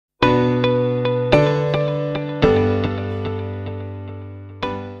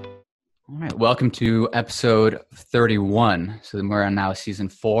Welcome to episode 31. So we're on now season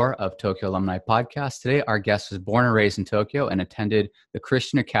 4 of Tokyo Alumni Podcast. Today, our guest was born and raised in Tokyo and attended the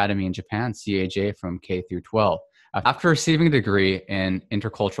Christian Academy in Japan, CAJ, from K through 12. After receiving a degree in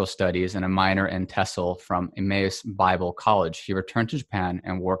Intercultural Studies and a minor in TESOL from Emmaus Bible College, he returned to Japan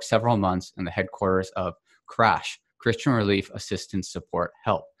and worked several months in the headquarters of CRASH, Christian Relief Assistance Support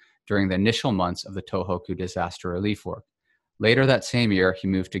Help, during the initial months of the Tohoku disaster relief work. Later that same year, he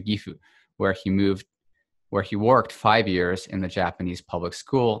moved to Gifu, where he worked 5 years in the Japanese public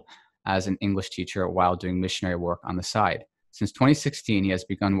school as an English teacher while doing missionary work on the side. Since 2016, he has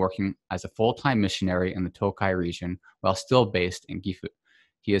begun working as a full-time missionary in the Tokai region while still based in Gifu.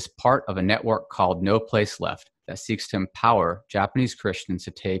 He is part of a network called No Place Left that seeks to empower Japanese Christians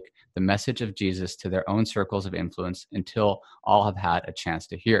to take the message of Jesus to their own circles of influence until all have had a chance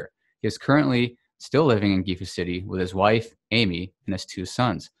to hear. He is currently still living in Gifu City with his wife, Amy, and his 2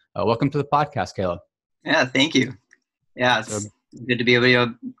 sons. Welcome to the podcast, Caleb. Yeah, thank you. Yeah, it's good to be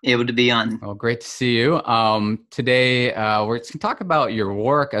able to be on. Well, great to see you. Today, we're going to talk about your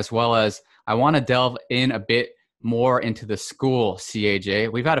work, as well as I want to delve in a bit more into the school, CAJ.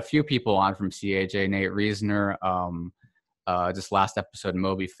 We've had a few people on from CAJ, Nate Reasoner, just last episode,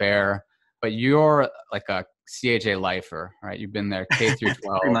 Moby Fair. But you're like a CAJ lifer, right? You've been there K through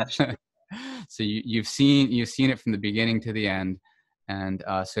 12. Pretty much. So you've seen it from the beginning to the end. And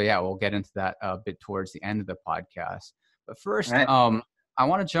so, yeah, we'll get into that a bit towards the end of the podcast. But first, right. I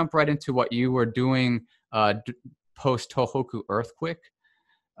want to jump right into what you were doing post-Tohoku earthquake.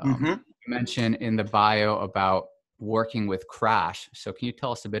 You mentioned in the bio about working with CRASH. So can you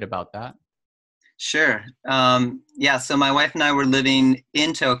tell us a bit about that? Sure. So my wife and I were living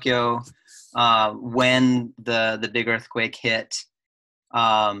in Tokyo when the big earthquake hit.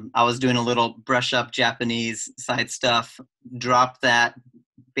 I was doing a little brush up Japanese side stuff, dropped that,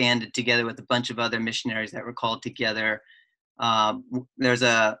 banded together with a bunch of other missionaries that were called together. There's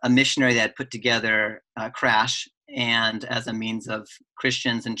a missionary that had put together CRASH, and as a means of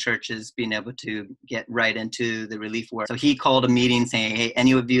Christians and churches being able to get right into the relief work. So he called a meeting saying, hey,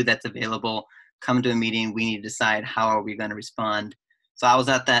 any of you that's available, come to a meeting. We need to decide how are we going to respond. So I was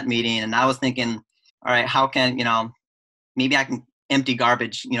at that meeting and I was thinking, all right, how can, maybe I can empty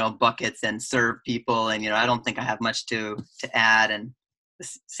garbage, buckets and serve people. And, I don't think I have much to add. And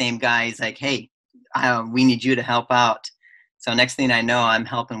the same guy is like, hey, we need you to help out. So next thing I know, I'm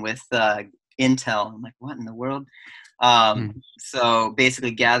helping with Intel. I'm like, what in the world? So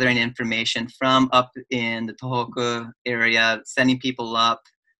basically gathering information from up in the Tohoku area, sending people up,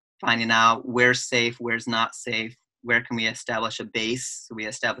 finding out where's safe, where's not safe, where can we establish a base. So we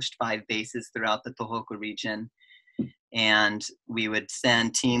established 5 bases throughout the Tohoku region. And we would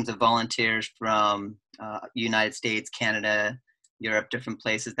send teams of volunteers from United States, Canada, Europe, different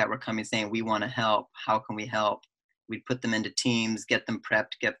places that were coming saying, we want to help. How can we help? We'd put them into teams, get them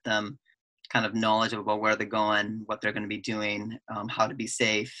prepped, get them kind of knowledge about where they're going, what they're going to be doing, how to be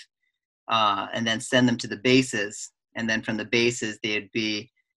safe, and then send them to the bases. And then from the bases, they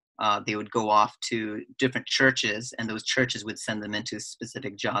would go off to different churches, and those churches would send them into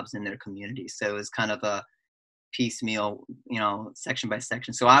specific jobs in their community. So it was kind of a piecemeal, section by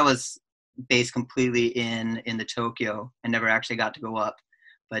section. So I was based completely in the Tokyo. I never actually got to go up,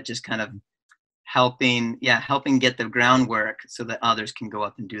 but just kind of helping get the groundwork so that others can go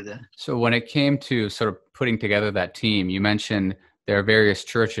up and do the. So when it came to sort of putting together that team, you mentioned there are various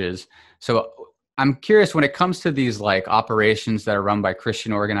churches. So I'm curious, when it comes to these like operations that are run by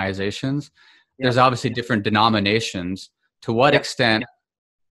Christian organizations, there's obviously different denominations. To what extent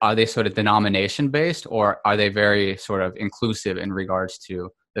are they sort of denomination based, or are they very sort of inclusive in regards to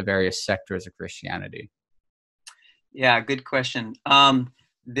the various sectors of Christianity? Yeah, good question.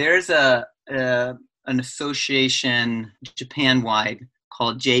 There's an association Japan-wide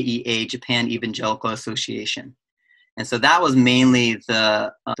called JEA, Japan Evangelical Association. And so that was mainly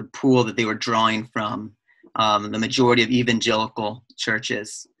the pool that they were drawing from, the majority of evangelical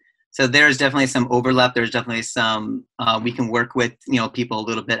churches. So there's definitely some overlap. There's definitely some, we can work with, people a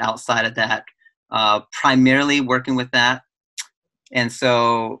little bit outside of that, primarily working with that. And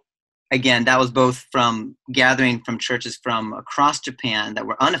so, again, that was both from gathering from churches from across Japan that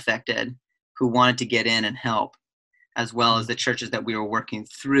were unaffected who wanted to get in and help, as well as the churches that we were working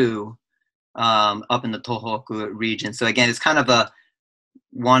through up in the Tohoku region. So again, it's kind of a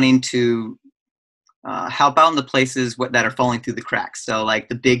wanting to help out in the places that are falling through the cracks. So like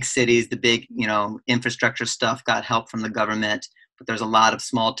the big cities, the big, infrastructure stuff got help from the government, but there's a lot of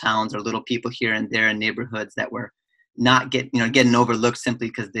small towns or little people here and there in neighborhoods that were not getting overlooked simply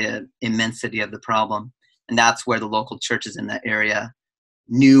because the immensity of the problem. And that's where the local churches in that area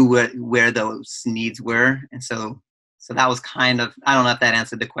knew where those needs were. And so that was kind of, I don't know if that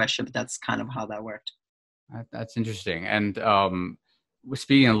answered the question, but that's kind of how that worked. That's interesting. And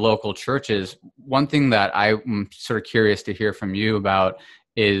speaking of local churches, one thing that I'm sort of curious to hear from you about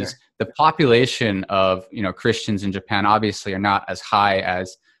is Sure. the population of, Christians in Japan obviously are not as high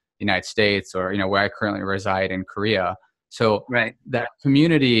as the United States or, where I currently reside in Korea. So Right. that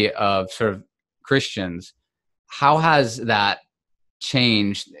community of sort of Christians, how has that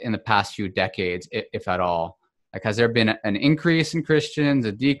changed in the past few decades, if at all? Like, has there been an increase in Christians,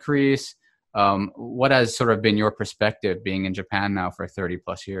 a decrease? What has sort of been your perspective being in Japan now for 30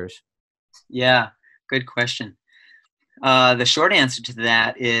 plus years? Yeah, good question. The short answer to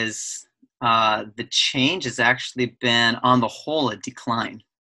that is the change has actually been, on the whole, a decline,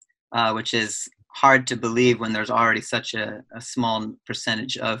 which is hard to believe when there's already such a small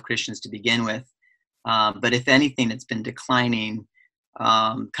percentage of Christians to begin with. But if anything, it's been declining,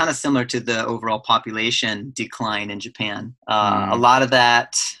 kind of similar to the overall population decline in Japan. A lot of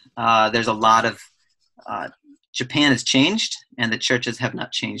that, there's a lot of, Japan has changed and the churches have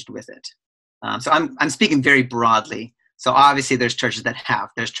not changed with it. So I'm speaking very broadly. So obviously there's churches that have.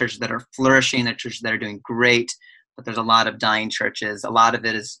 There's churches that are flourishing, there's churches that are doing great, but there's a lot of dying churches. A lot of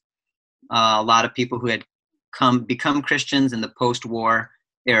it is a lot of people who had become Christians in the post-war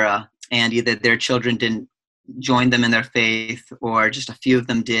era, and either their children didn't join them in their faith or just a few of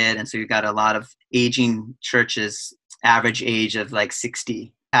them did. And so you've got a lot of aging churches, average age of like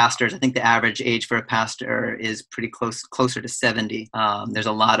 60. Pastors, I think the average age for a pastor is pretty closer to 70. There's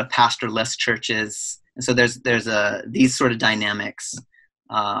a lot of pastorless churches. And so there's these sort of dynamics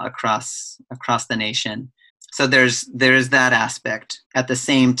across the nation. So there's that aspect. At the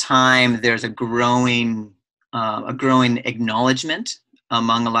same time, there's a growing acknowledgement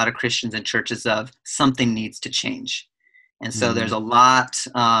among a lot of Christians and churches of something needs to change. And so there's a lot,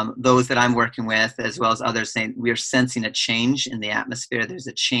 those that I'm working with, as well as others, saying we are sensing a change in the atmosphere. There's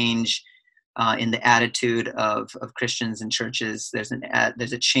a change in the attitude of Christians and churches. There's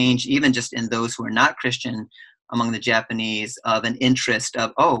a change even just in those who are not Christian among the Japanese, of an interest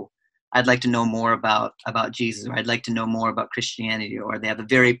of, oh, I'd like to know more about Jesus, or I'd like to know more about Christianity, or they have a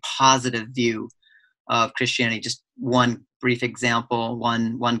very positive view of Christianity. Just one brief example,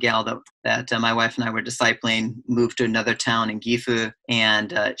 one gal that my wife and I were discipling moved to another town in Gifu,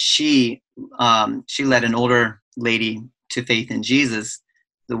 and she led an older lady to faith in Jesus.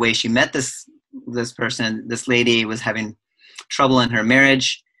 The way she met this person, this lady was having trouble in her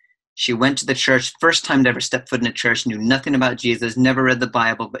marriage. She went to the church, first time to ever step foot in a church, knew nothing about Jesus, never read the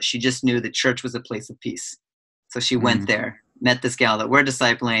Bible, but she just knew the church was a place of peace. So she went there, met this gal that we're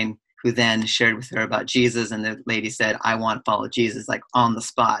discipling, who then shared with her about Jesus. And the lady said, I want to follow Jesus, like on the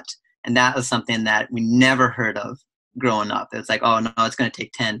spot. And that was something that we never heard of growing up. It's like, oh, no, it's going to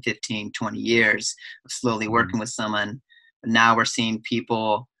take 10, 15, 20 years of slowly working with someone. But now we're seeing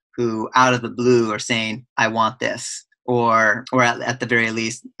people who out of the blue are saying, I want this. Or at the very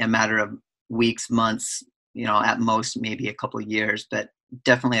least, a matter of weeks, months, at most maybe a couple of years, but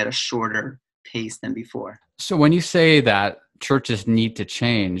definitely at a shorter pace than before. So when you say that churches need to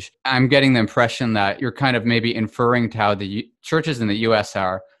change, I'm getting the impression that you're kind of maybe inferring to how the churches in the U.S.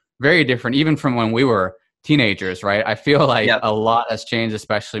 are very different, even from when we were teenagers, right? I feel like a lot has changed,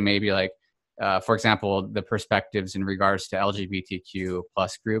 especially maybe like, for example, the perspectives in regards to LGBTQ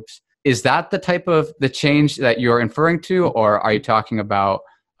plus groups. Is that the type of the change that you're inferring to, or are you talking about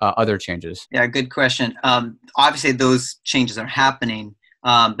other changes? Yeah, good question. Obviously, those changes are happening,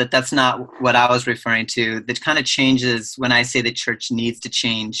 but that's not what I was referring to. The kind of changes, when I say the church needs to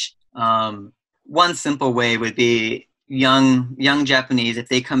change, one simple way would be young Japanese, if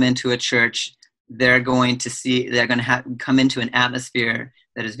they come into a church, they're going to come into an atmosphere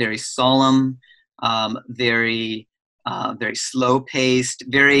that is very solemn, very slow-paced,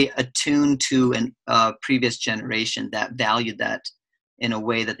 very attuned to a previous generation that valued that in a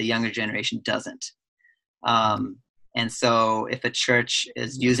way that the younger generation doesn't. And so if a church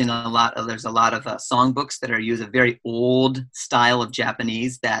is using there's a lot of songbooks that use a very old style of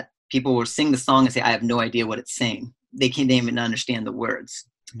Japanese that people will sing the song and say, I have no idea what it's saying. They can't even understand the words.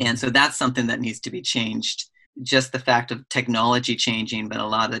 And so that's something that needs to be changed. Just the fact of technology changing, but a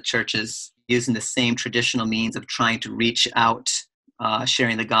lot of the churches using the same traditional means of trying to reach out,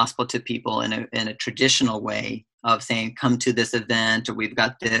 sharing the gospel to people in a traditional way of saying, come to this event, or we've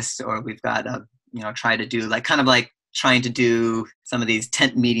got this, or we've got try to do kind of like trying to do some of these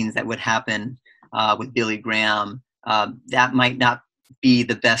tent meetings that would happen with Billy Graham. That might not be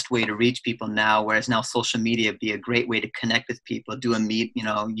the best way to reach people now, whereas now social media be a great way to connect with people, do a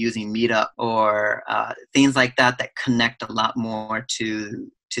using Meetup or things like that connect a lot more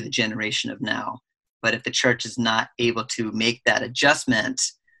to the generation of now. But if the church is not able to make that adjustment,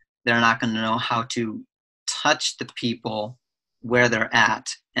 they're not going to know how to touch the people where they're at,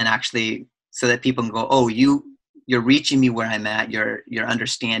 and actually so that people can go, oh, you're reaching me where I'm at. You're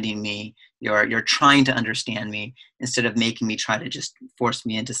understanding me. You're trying to understand me, instead of making me try to just force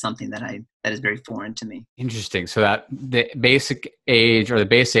me into something that is very foreign to me. Interesting. So that the basic age or the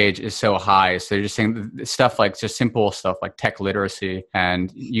base age is so high. So they're just saying stuff like just simple stuff like tech literacy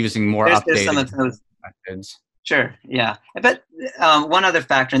and using more There's some updated of those methods. Sure. Yeah. But one other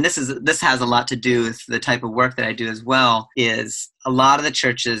factor, and this has a lot to do with the type of work that I do as well, is a lot of the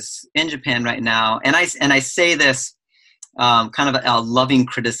churches in Japan right now, and I say this kind of a loving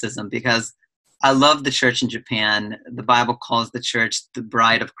criticism, because I love the church in Japan. The Bible calls the church the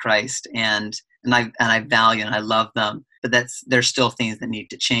bride of Christ, and I value and I love them. But there's still things that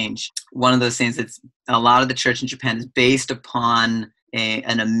need to change. One of those things that's a lot of the church in Japan is based upon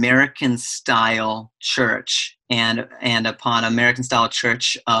an American style church and upon American style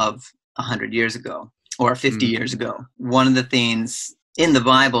church of 100 years ago or 50 years ago. One of the things in the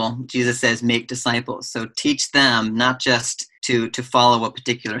Bible, Jesus says, make disciples. So teach them not just to follow a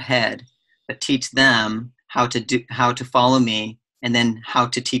particular head, but teach them how to follow me, and then how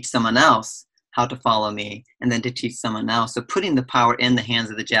to teach someone else how to follow me, and then to teach someone else. So putting the power in the hands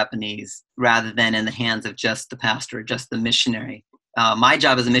of the Japanese rather than in the hands of just the pastor or just the missionary. My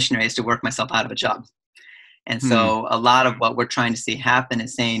job as a missionary is to work myself out of a job. And so a lot of what we're trying to see happen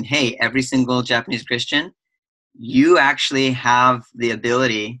is saying, hey, every single Japanese Christian, you actually have the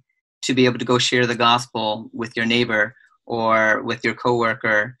ability to be able to go share the gospel with your neighbor or with your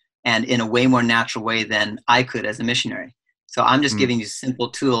coworker, and in a way more natural way than I could as a missionary. So I'm just giving you simple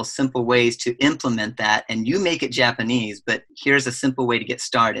tools, simple ways to implement that, and you make it Japanese, but here's a simple way to get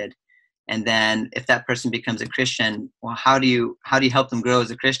started. And then if that person becomes a Christian, well, how do you help them grow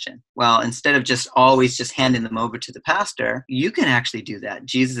as a Christian? Well, instead of just always just handing them over to the pastor, you can actually do that.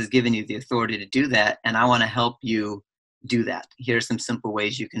 Jesus has given you the authority to do that, and I want to help you do that. Here are some simple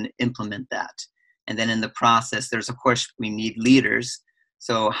ways you can implement that. And then in the process, of course, we need leaders.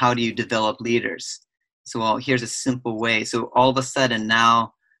 So how do you develop leaders? So, well, here's a simple way. So all of a sudden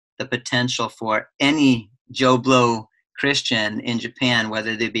now the potential for any Joe Blow Christian in Japan,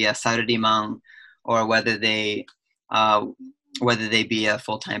 whether they be a Saruriman or whether they be a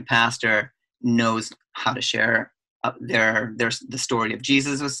full-time pastor, knows how to share the story of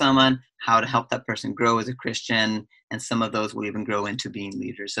Jesus with someone, how to help that person grow as a Christian, and some of those will even grow into being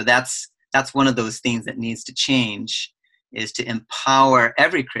leaders. So that's one of those things that needs to change, is to empower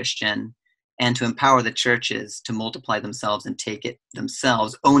every Christian and to empower the churches to multiply themselves and take it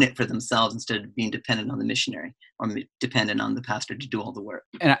themselves, own it for themselves, instead of being dependent on the missionary or dependent on the pastor to do all the work.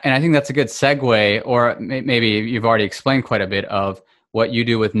 And I think that's a good segue, or maybe you've already explained quite a bit of what you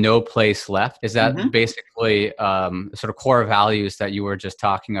do with No Place Left. Is that basically sort of core values that you were just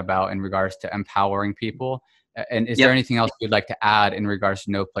talking about in regards to empowering people? And is there anything else you'd like to add in regards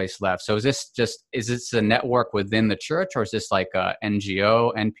to No Place Left? So is this a network within the church, or is this like a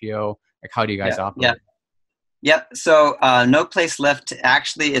NGO, NPO? Like, how do you guys operate? So No Place Left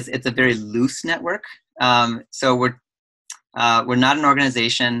actually it's a very loose network. So we're not an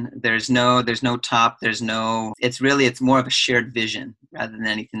organization. There's no top. It's more of a shared vision rather than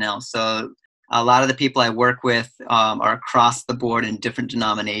anything else. So a lot of the people I work with are across the board in different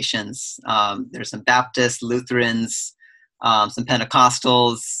denominations. There's some Baptists, Lutherans, some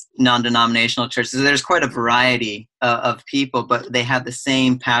Pentecostals, non-denominational churches. So there's quite a variety of people, but they have the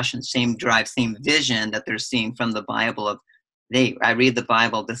same passion, same drive, same vision that they're seeing from the Bible of, hey, I read the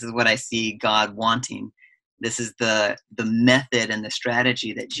Bible, this is what I see God wanting. This is the method and the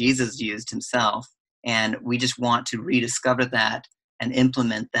strategy that Jesus used himself. And we just want to rediscover that and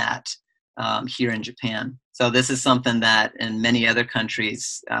implement that here in Japan. So this is something that in many other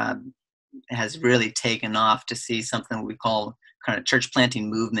countries has really taken off, to see something we call kind of church planting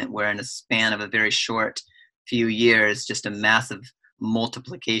movement, where in a span of a very short few years, just a massive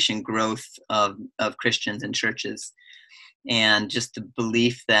multiplication growth of Christians and churches. And just the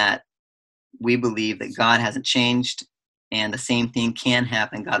belief that we believe that God hasn't changed, and the same thing can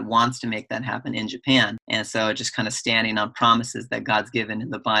happen. God wants to make that happen in Japan. And so just kind of standing on promises that God's given in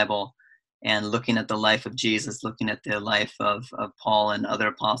the Bible, and looking at the life of Jesus, looking at the life of Paul and other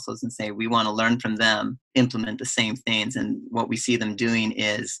apostles, and say, we want to learn from them, implement the same things. And what we see them doing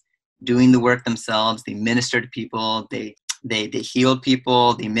is doing the work themselves. They ministered to people, they healed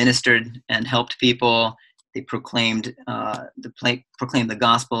people, they ministered and helped people, They proclaimed the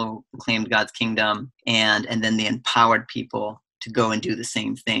gospel, proclaimed God's kingdom, and then they empowered people to go and do the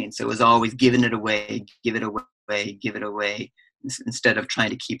same thing. So it was always giving it away, give it away, give it away, instead of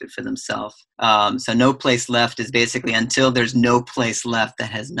trying to keep it for themselves. So no place left is basically until there's no place left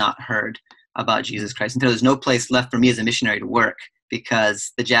that has not heard about Jesus Christ, until there's no place left for me as a missionary to work,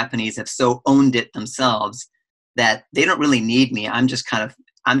 because the Japanese have so owned it themselves that they don't really need me. I'm just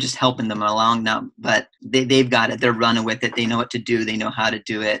helping them along now, but they've got it. They're running with it. They know what to do. They know how to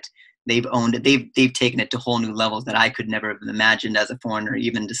do it. They've owned it. They've taken it to whole new levels that I could never have imagined as a foreigner,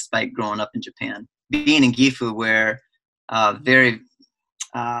 even despite growing up in Japan. Being in Gifu, where one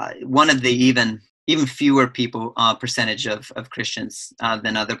of the even fewer people percentage of Christians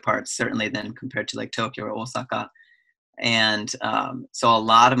than other parts, certainly than compared to like Tokyo or Osaka. And so a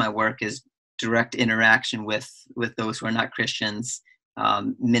lot of my work is direct interaction with those who are not Christians,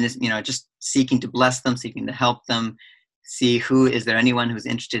 just seeking to bless them, seeking to help them, see is there anyone who's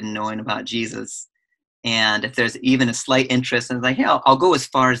interested in knowing about Jesus. And if there's even a slight interest, and like, hey, I'll go as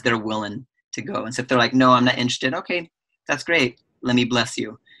far as they're willing to go. And so if they're like, no, I'm not interested, okay, that's great. Let me bless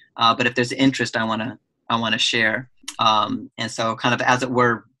you. But if there's interest, I want to share. And so kind of, as it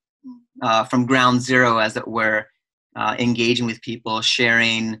were, from ground zero, as it were, engaging with people,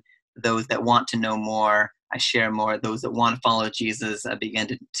 sharing. Those that want to know more, I share more. Those that want to follow Jesus, I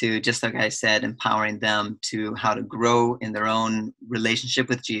begin to just like I said, empowering them to how to grow in their own relationship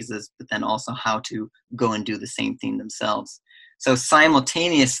with Jesus, but then also how to go and do the same thing themselves. So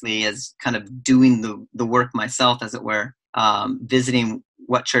simultaneously as kind of doing the work myself, as it were, visiting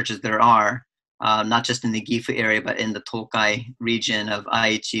what churches there are, not just in the Gifu area, but in the Tokai region of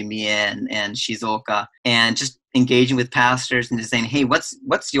Aichi, Mie, and Shizuoka, and just engaging with pastors and just saying, hey, what's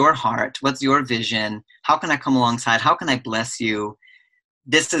your heart? What's your vision? How can I come alongside? How can I bless you?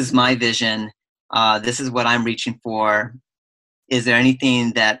 This is my vision. This is what I'm reaching for. Is there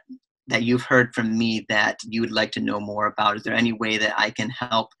anything that you've heard from me that you would like to know more about? Is there any way that I can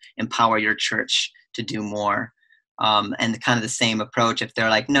help empower your church to do more? And kind of the same approach. If they're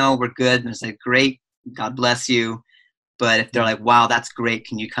like, no, we're good, and it's like, great, God bless you. But if they're like, wow, that's great,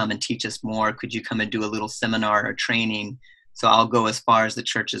 can you come and teach us more? Could you come and do a little seminar or training? So I'll go as far as the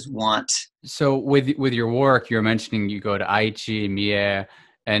churches want. So with your work, you're mentioning you go to Aichi, Mie,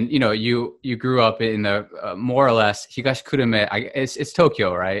 and you grew up in the more or less Higashikurame. It's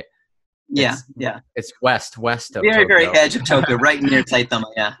Tokyo, right? Yeah. It's west of very, Tokyo. very edge of Tokyo, right near Saitama.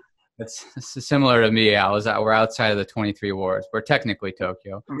 Yeah. It's similar to me. We're outside of the 23 wards. We're technically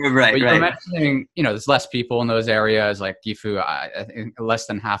Tokyo. Right, but you're right. mentioning, there's less people in those areas, like Gifu, I think less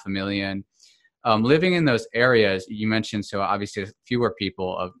than 500,000. Living in those areas, you mentioned, so obviously fewer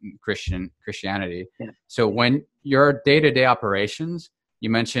people of Christianity. Yeah. So when your day-to-day operations, you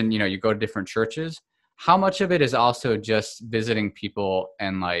mentioned, you go to different churches. How much of it is also just visiting people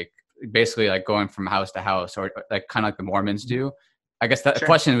and like basically like going from house to house, or like kind of like the Mormons do? I guess the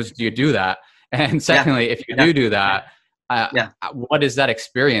question was, do you do that? And secondly, if you do that, what is that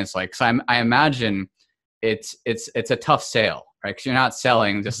experience like? So I imagine it's a tough sale, right? Because you're not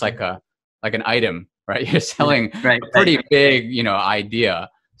selling just like an item, right? You're selling a pretty big, idea.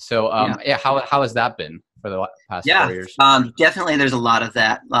 So how has that been for the past 4 years? Definitely, there's a lot of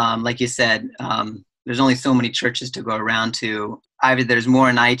that. Like you said, there's only so many churches to go around to. There's more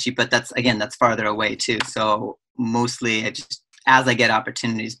in Aichi, but that's farther away too. So mostly as I get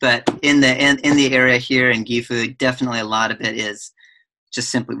opportunities, but in the area here in Gifu, definitely a lot of it is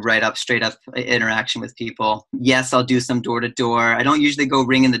just simply straight up interaction with people. Yes, I'll do some door to door. I don't usually go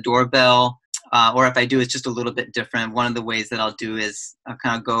ringing the doorbell, or if I do, it's just a little bit different. One of the ways that I'll do is I'll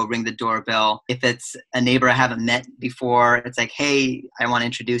kind of go ring the doorbell. If it's a neighbor I haven't met before, it's like, hey, I want to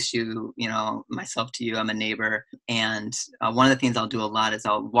introduce myself to you. I'm a neighbor. And one of the things I'll do a lot is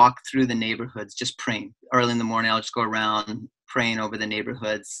I'll walk through the neighborhoods just praying. Early in the morning, I'll just go around praying over the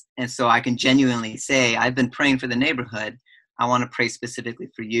neighborhoods. And so I can genuinely say, I've been praying for the neighborhood. I want to pray specifically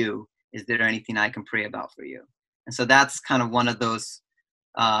for you. Is there anything I can pray about for you? And so that's kind of one of those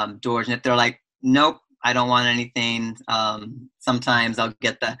doors. And if they're like, nope, I don't want anything, sometimes I'll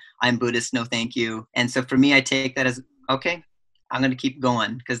get the, I'm Buddhist, no thank you. And so for me, I take that as, okay, I'm going to keep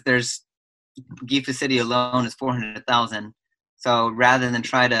going, because Gifu City alone is 400,000. So rather than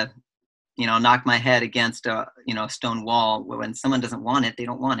try to knock my head against a stone wall, when someone doesn't want it, they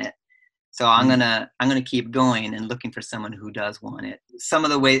don't want it. So I'm gonna keep going and looking for someone who does want it. Some of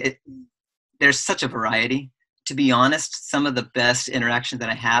the ways, there's such a variety. To be honest, some of the best interactions that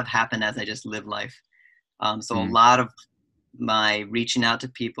I have happen as I just live life. So a lot of my reaching out to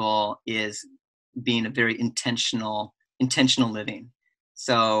people is being a very intentional living.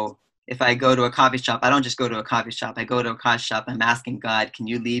 So if I go to a coffee shop, I don't just go to a coffee shop. I go to a coffee shop. I'm asking God, can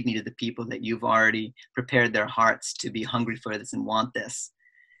you lead me to the people that you've already prepared their hearts to be hungry for this and want this?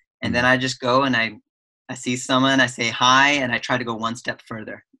 And then I just go and I see someone, I say hi, and I try to go one step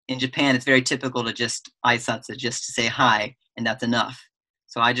further. In Japan, it's very typical to just aisatsu, just to say hi, and that's enough.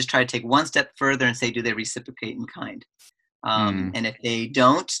 So I just try to take one step further and say, do they reciprocate in kind? And if they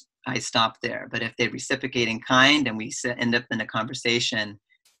don't, I stop there. But if they reciprocate in kind and we end up in a conversation,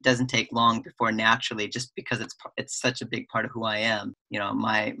 it doesn't take long before naturally, just because it's such a big part of who I am,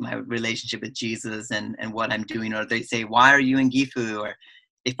 my relationship with Jesus and what I'm doing. Or they say, why are you in Gifu? Or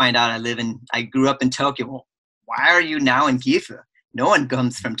they find out I grew up in Tokyo. Well, why are you now in Gifu? No one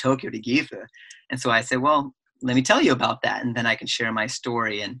comes from Tokyo to Gifu. And so I say, well, let me tell you about that. And then I can share my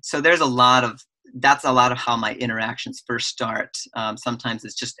story. And so that's a lot of how my interactions first start. Sometimes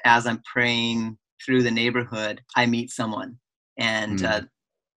it's just as I'm praying through the neighborhood, I meet someone and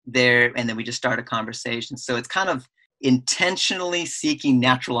then we just start a conversation. So it's kind of intentionally seeking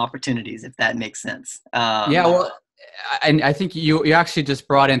natural opportunities, if that makes sense. Yeah, well, I think you actually just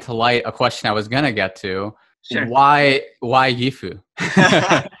brought into light a question I was going to get to. Sure. Why Gifu?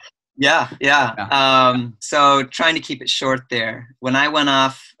 Yeah. So trying to keep it short there. When I went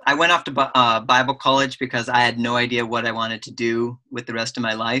off to Bible college because I had no idea what I wanted to do with the rest of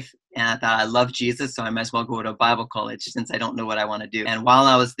my life. And I thought I love Jesus, so I might as well go to Bible college since I don't know what I want to do. And while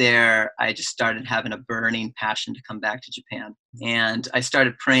I was there, I just started having a burning passion to come back to Japan. And I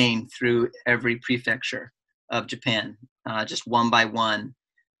started praying through every prefecture of Japan, just one by one.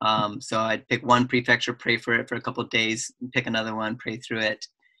 So I'd pick one prefecture, pray for it for a couple of days, pick another one, pray through it.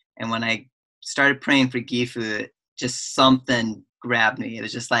 And when I started praying for Gifu, just something grabbed me. It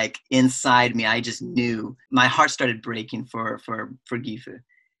was just like inside me. I just knew my heart started breaking for Gifu.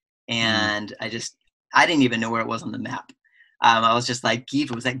 And I didn't even know where it was on the map. I was just like,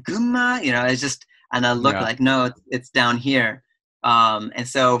 Gifu, was that Gunma? It's just, and I looked like, no, it's down here. And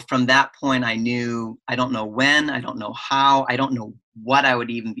so from that point, I knew, I don't know when, I don't know how, I don't know what I would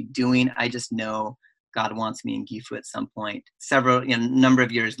even be doing. I just know God wants me in Gifu at some point. Number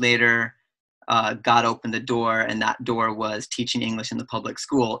of years later, God opened the door, and that door was teaching English in the public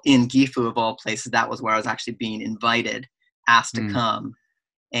school in Gifu of all places. That was where I was actually being invited, asked to come,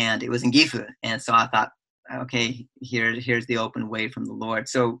 and it was in Gifu. And so I thought, okay, here's the open way from the Lord.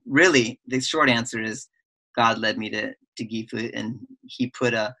 So really, the short answer is God led me to Gifu, and he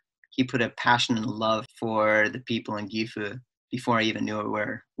put a passion and a love for the people in Gifu before I even knew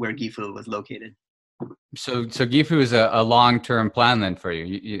where Gifu was located. So Gifu is a long-term plan then for you.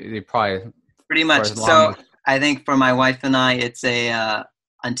 You probably pretty much. So I think for my wife and I, it's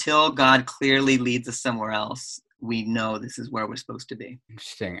until God clearly leads us somewhere else, we know this is where we're supposed to be.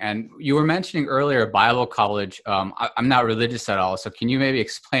 Interesting. And you were mentioning earlier Bible college. I'm not religious at all, so can you maybe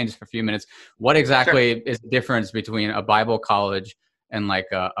explain just for a few minutes what exactly is the difference between a Bible college and like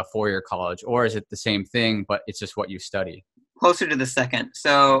a four-year college, or is it the same thing but it's just what you study? Closer to the second.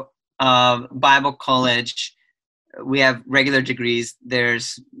 So Bible college, we have regular degrees.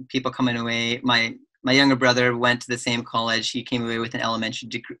 There's people coming away. My younger brother went to the same college. He came away with an elementary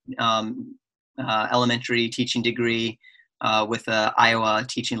degree, elementary teaching degree with an Iowa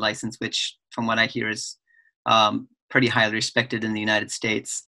teaching license, which from what I hear is pretty highly respected in the United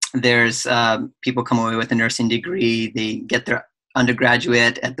States. There's people come away with a nursing degree. They get their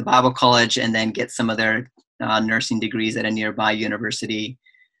undergraduate at the Bible college and then get some of their nursing degrees at a nearby university.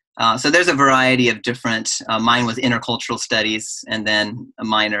 So there's a variety of different, mine was Intercultural Studies and then a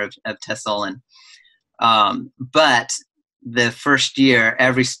minor of TESOL. But the first year,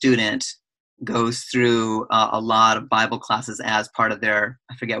 every student goes through a lot of Bible classes as part of their,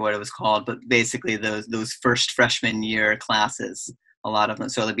 I forget what it was called, but basically those first freshman year classes, a lot of them.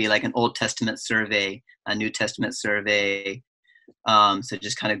 So it'll be like an Old Testament survey, a New Testament survey. So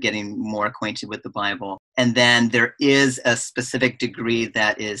just kind of getting more acquainted with the Bible. And then there is a specific degree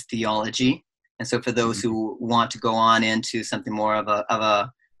that is theology. And so for those who want to go on into something more of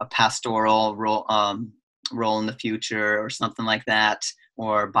a pastoral role in the future or something like that,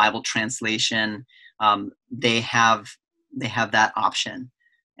 or Bible translation, they have that option.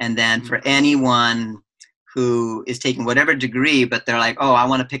 And then for anyone who is taking whatever degree, but they're like, oh, I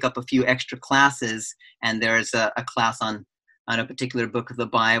want to pick up a few extra classes, and there's a class on a particular book of the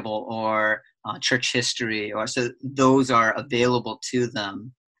Bible or church history, or so those are available to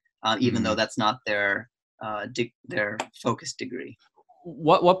them, even though that's not their focus degree.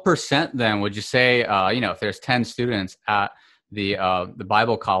 What percent then would you say, if there's 10 students at the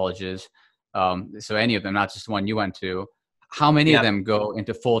Bible colleges, so any of them, not just one you went to, how many of them go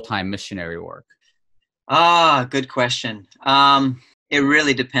into full-time missionary work? Good question. It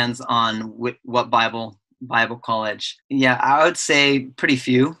really depends on what Bible college. Yeah, I would say pretty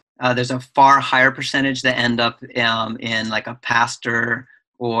few. There's a far higher percentage that end up in like a pastor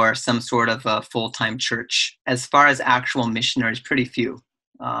or some sort of a full-time church. As far as actual missionaries, pretty few.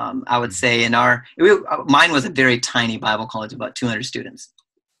 I would say mine was a very tiny Bible college, about 200 students.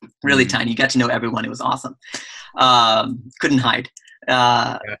 Really tiny. You got to know everyone. It was awesome. Couldn't hide.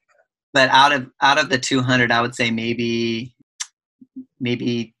 But out of the 200, I would say maybe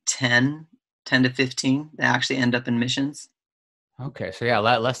 10 to 15 that actually end up in missions. Okay, so yeah,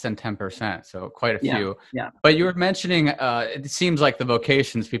 less than 10%, so quite a few. Yeah. But you were mentioning, it seems like the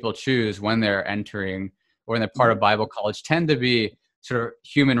vocations people choose when they're entering or when they're part of Bible college tend to be sort of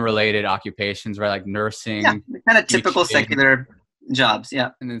human-related occupations, right? Like nursing. Yeah, kind of typical secular jobs, yeah.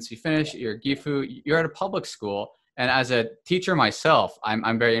 And then so you finish your Gifu, you're at a public school. And as a teacher myself,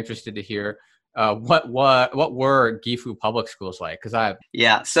 I'm very interested to hear what were Gifu public schools like? Because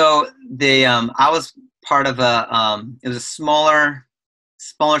so I was part of it was a smaller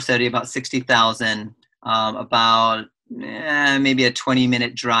city, about 60,000, about maybe a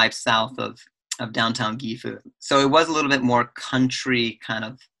 20-minute drive south of downtown Gifu. So it was a little bit more country kind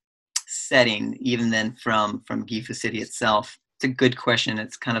of setting, even than from Gifu city itself. It's a good question.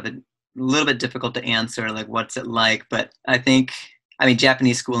 It's kind of a little bit difficult to answer, like what's it like, but I mean,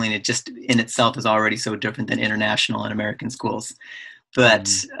 Japanese schooling, it just in itself is already so different than international and American schools. But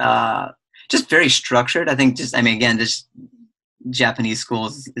just very structured. I think just Japanese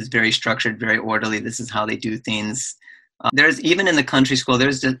schools is very structured, very orderly. This is how they do things. There's even in the country school,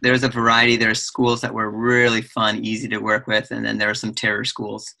 there's a variety. There's schools that were really fun, easy to work with, and then there are some terror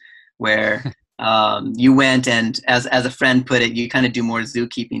schools where you went and, as a friend put it, you kind of do more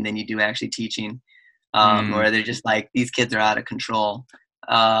zookeeping than you do actually teaching. Where they're just like, these kids are out of control.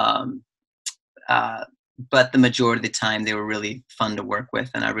 But the majority of the time they were really fun to work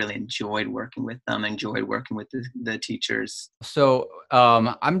with, and I really enjoyed working with them, enjoyed working with the teachers. So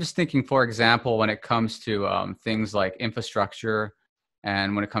I'm just thinking, for example, when it comes to things like infrastructure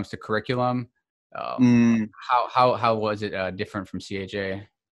and when it comes to curriculum, how was it different from CAJ?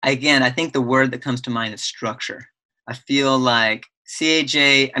 Again, I think the word that comes to mind is structure. I feel like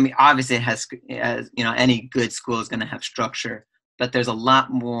CAJ, I mean, obviously it has, any good school is going to have structure, but there's a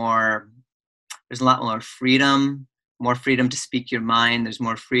lot more freedom, to speak your mind. There's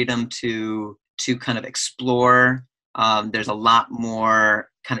more freedom to kind of explore. There's a lot more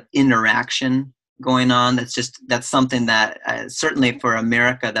kind of interaction going on. That's something that certainly for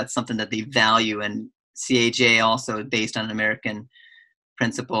America, that's something that they value. And CAJ also based on American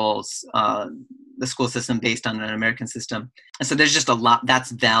principles, the school system based on an American system. And so there's just a lot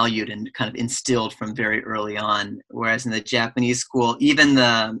that's valued and kind of instilled from very early on. Whereas in the Japanese school, even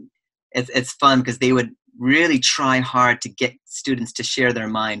it's fun because they would really try hard to get students to share their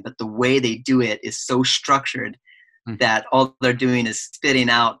mind, but the way they do it is so structured that all they're doing is spitting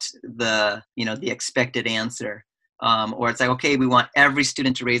out the expected answer. Or it's like, okay, we want every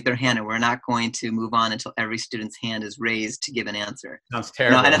student to raise their hand, and we're not going to move on until every student's hand is raised to give an answer. Sounds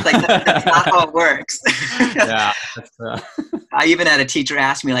terrible. And it's like, that's not how it works. Yeah. I even had a teacher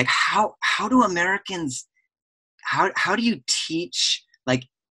ask me, like, how do Americans, how do you teach like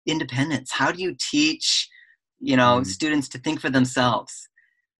independence? How do you teach, students to think for themselves?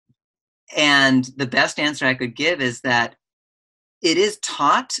 And the best answer I could give is that it is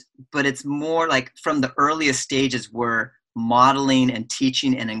taught, but it's more like from the earliest stages we're modeling and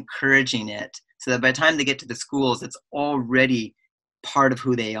teaching and encouraging it, so that by the time they get to the schools, it's already part of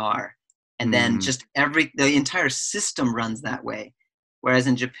who they are. And then just the entire system runs that way. Whereas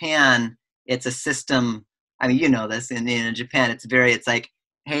in Japan, it's a system, I mean, you know this, in Japan, it's like,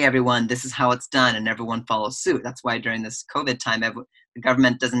 hey, everyone, this is how it's done, and everyone follows suit. That's wof during this COVID time, the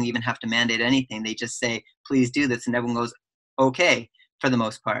government doesn't even have to mandate anything. They just say, please do this, and everyone goes, okay, for the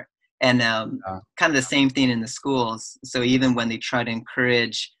most part. And kind of the same thing in the schools. So even when they try to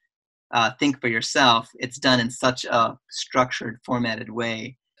encourage think for yourself, it's done in such a structured, formatted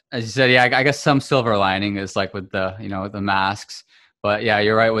way. As you said, yeah, I guess some silver lining is like with the the masks, but yeah,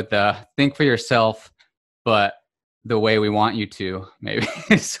 you're right with the think for yourself, but the way we want you to, maybe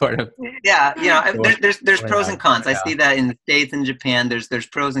sort of. Yeah, there's pros and cons. I see that in the States and Japan. There's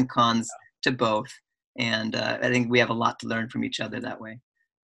pros and cons to both. And I think we have a lot to learn from each other that way.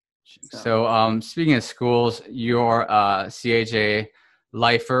 So speaking of schools, you're CAJ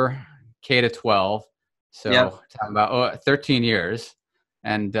lifer, K to 12. So talking about 13 years.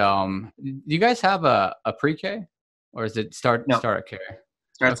 And do you guys have a pre-K? Or is it start at K?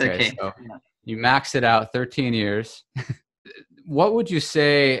 Starts at K. So you max it out 13 years. What would you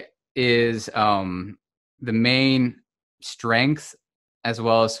say is the main strength as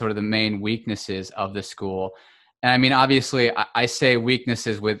well as sort of the main weaknesses of the school. And I mean, obviously, I say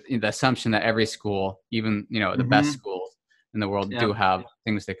weaknesses with the assumption that every school, even, the best schools in the world, do have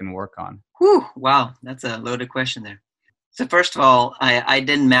things they can work on. Whew, wow, that's a loaded question there. So first of all, I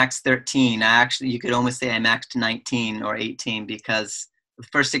didn't max 13. You could almost say I maxed 19 or 18 because the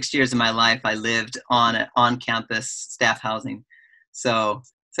first 6 years of my life, I lived on campus staff housing. So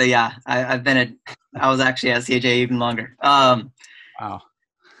yeah, I was actually at CAJ even longer. Wow.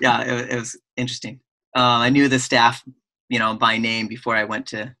 Yeah, it was interesting. I knew the staff, by name before I went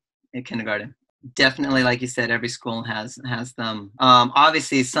to kindergarten. Definitely, like you said, every school has them.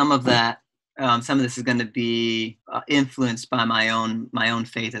 Obviously, some of this is going to be influenced by my own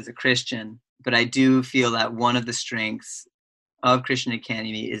faith as a Christian. But I do feel that one of the strengths of Christian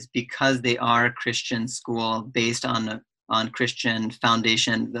Academy is because they are a Christian school based on Christian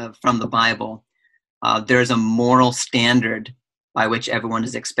foundation from the Bible. There's a moral standard by which everyone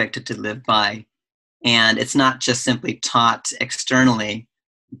is expected to live by. And it's not just simply taught externally,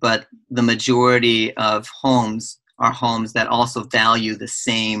 but the majority of homes are homes that also value the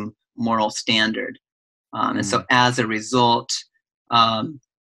same moral standard. And so as a result,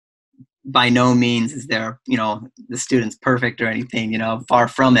 by no means is there, the students perfect or anything, far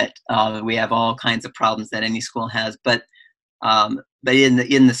from it. We have all kinds of problems that any school has, but in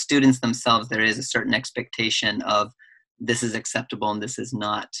the students themselves, there is a certain expectation of this is acceptable and this is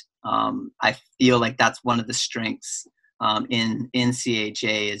not. I feel like that's one of the strengths in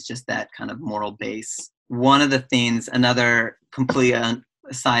CAJ is just that kind of moral base. One of the things, another complete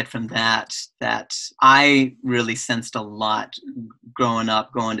aside from that I really sensed a lot growing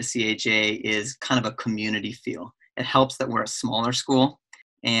up, going to CAJ is kind of a community feel. It helps that we're a smaller school.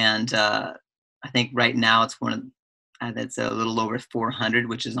 And I think right now it's that's a little over 400,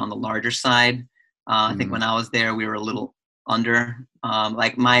 which is on the larger side. I think when I was there, we were a little under.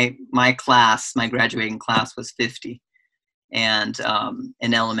 Like my class, my graduating class was 50. And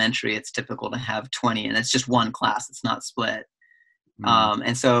in elementary, it's typical to have 20. And it's just one class. It's not split.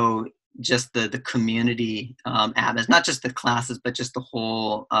 And so just the community atmosphere, not just the classes, but just the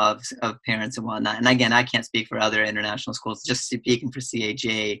whole of parents and whatnot. And again, I can't speak for other international schools. Just speaking for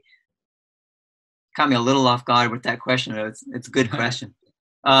CAJ, caught me a little off guard with that question. It's a good question.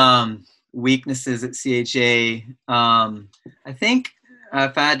 Weaknesses at CAJ. I think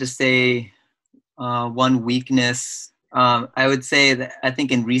if I had to say one weakness, I would say that I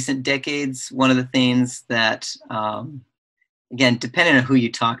think in recent decades, one of the things that, again, depending on who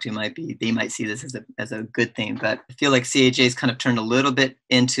you talk to, they might see this as a good thing. But I feel like CAJ's kind of turned a little bit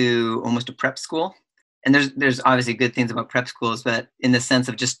into almost a prep school. And there's obviously good things about prep schools, but in the sense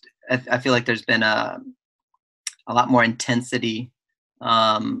of just, I feel like there's been a lot more intensity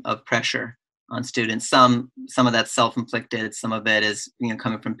of pressure on students. Some of that's self-inflicted, some of it is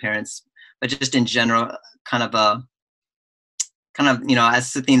coming from parents, but just in general, kind of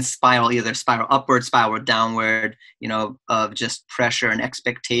as things spiral, either spiral upward, spiral downward, of just pressure and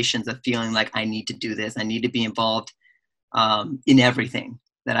expectations of feeling like I need to do this, I need to be involved in everything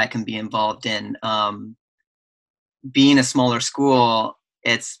that I can be involved in. Being a smaller school,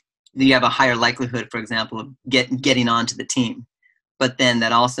 you have a higher likelihood, for example, of getting onto the team. But then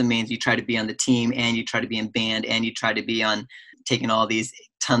that also means you try to be on the team and you try to be in band and you try to be on taking all these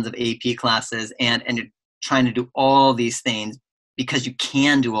tons of AP classes and you're trying to do all these things because you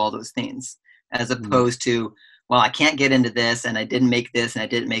can do all those things, as opposed to, well, I can't get into this and I didn't make this and I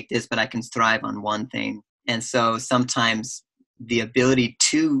didn't make this, but I can thrive on one thing. And so sometimes the ability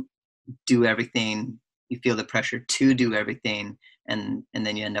to do everything, you feel the pressure to do everything, and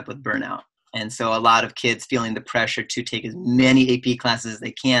then you end up with burnout. And so a lot of kids feeling the pressure to take as many AP classes as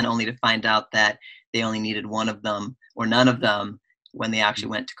they can, only to find out that they only needed one of them or none of them when they actually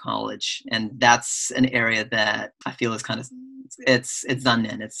went to college. And that's an area that I feel is kind of, it's done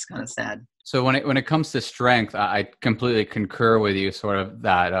in. It's kind of sad. So when it comes to strength, I completely concur with you. Sort of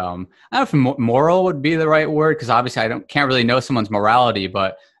that. I don't know if moral would be the right word, because obviously can't really know someone's morality.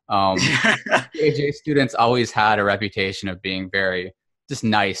 But CAJ students always had a reputation of being very just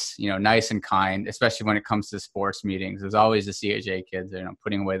nice, nice and kind, especially when it comes to sports meetings. There's always the CAJ kids,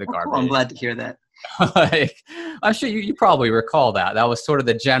 putting away the garbage. Cool. I'm glad to hear that. I'm sure you probably recall that. That was sort of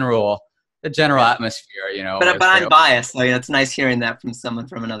the general atmosphere, But I'm biased. It's nice hearing that from someone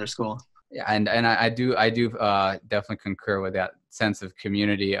from another school. Yeah, and I do definitely concur with that sense of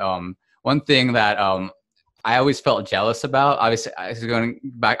community. One thing that I always felt jealous about, obviously, I was going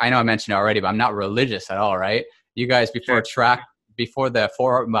back. I know I mentioned it already, but I'm not religious at all, right? You guys before the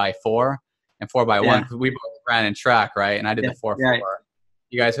 4x4 and 4x1, because we both ran in track, right? And I did the 4x4. Right.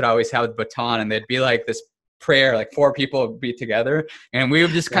 You guys would always have the baton, and there'd be like this prayer, like 4 people would be together, and we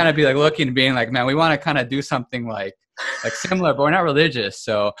would just kind of be like looking and being like, man, we want to kind of do something like similar, but we're not religious.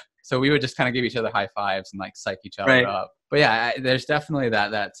 So we would just kind of give each other high fives and like psych each other up. But yeah, there's definitely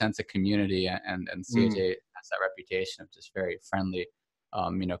that sense of community, and CAJ has that reputation of just very friendly.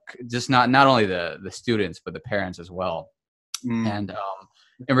 Just not only the students, but the parents as well. And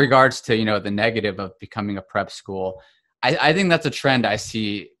in regards to, the negative of becoming a prep school, I think that's a trend I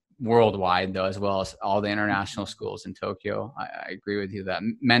see worldwide, though, as well as all the international schools in Tokyo. I agree with you that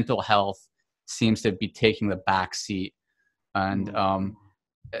mental health seems to be taking the back seat. And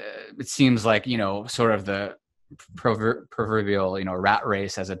it seems like, sort of the proverbial, rat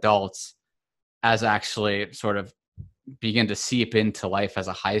race as adults as actually sort of begin to seep into life as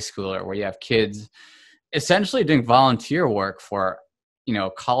a high schooler, where you have kids essentially doing volunteer work for,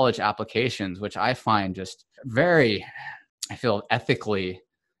 college applications, which I find just very, I feel, ethically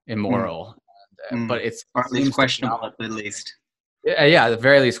immoral. But it's or at least questionable, at least. Yeah, at the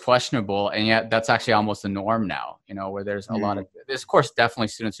very least questionable, and yet that's actually almost the norm now. Where there's a lot of, there's of course definitely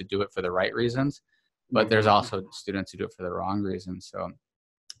students who do it for the right reasons, but there's also students who do it for the wrong reasons. So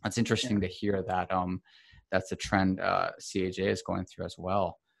it's interesting to hear that that's a trend CAJ is going through as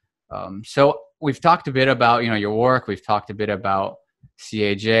well. So we've talked a bit about your work. We've talked a bit about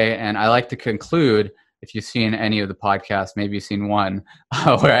CAJ, and I like to conclude, if you've seen any of the podcasts, maybe you've seen one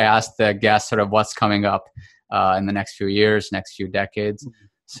where I asked the guests sort of what's coming up in the next few years, next few decades.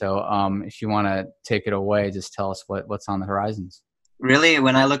 So if you want to take it away, just tell us what's on the horizons. Really,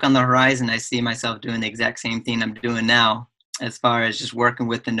 when I look on the horizon, I see myself doing the exact same thing I'm doing now, as far as just working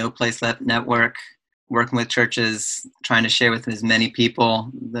with the No Place Left network, working with churches, trying to share with as many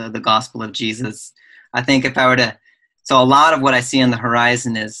people the gospel of Jesus. I think if I were to, so a lot of what I see on the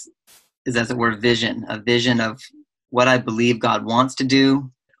horizon is as it were a vision of what I believe God wants to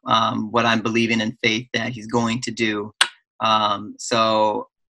do, what I'm believing in faith that he's going to do. So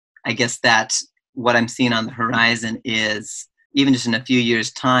I guess that what I'm seeing on the horizon is, even just in a few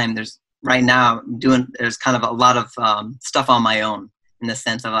years' time, there's kind of a lot of stuff on my own, in the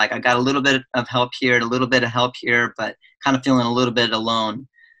sense of like, I got a little bit of help here and a little bit of help here, but kind of feeling a little bit alone.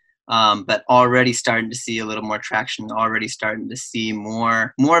 But already starting to see a little more traction, already starting to see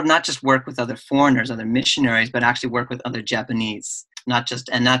more of not just work with other foreigners, other missionaries, but actually work with other Japanese, not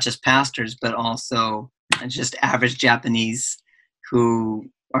just pastors, but also just average Japanese who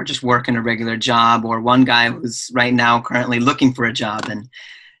are just working a regular job, or one guy who's right now currently looking for a job,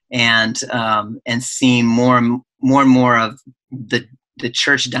 and seeing more and more of the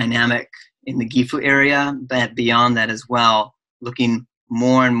church dynamic in the Gifu area, but beyond that as well, looking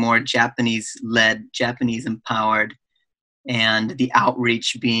more and more Japanese-led, Japanese-empowered, and the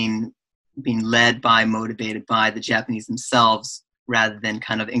outreach being motivated by the Japanese themselves, rather than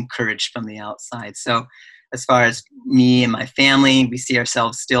kind of encouraged from the outside. So as far as me and my family, we see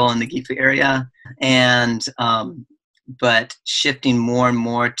ourselves still in the Gifu area, and but shifting more and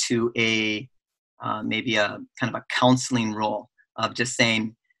more to maybe a kind of a counseling role of just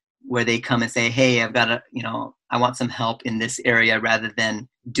saying, where they come and say, hey, I've got I want some help in this area, rather than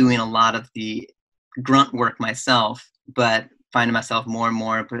doing a lot of the grunt work myself, but finding myself more and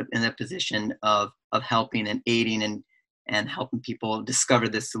more in a position of helping and aiding and helping people discover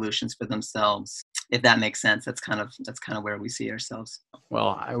the solutions for themselves. If that makes sense, that's kind of where we see ourselves.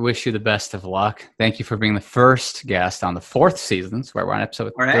 Well, I wish you the best of luck. Thank you for being the first guest on the 4th season, so we're on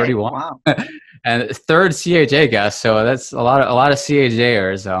episode 31. Wow. And 3rd CAJ guest, so that's a lot of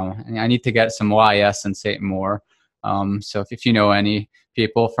CAJers. I need to get some YS and Satan more. So if you know any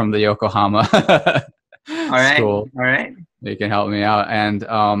people from the Yokohama school, all right, you can help me out. And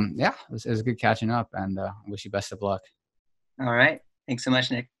it was good catching up, and I wish you best of luck. All right. Thanks so much,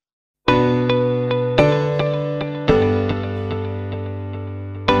 Nick.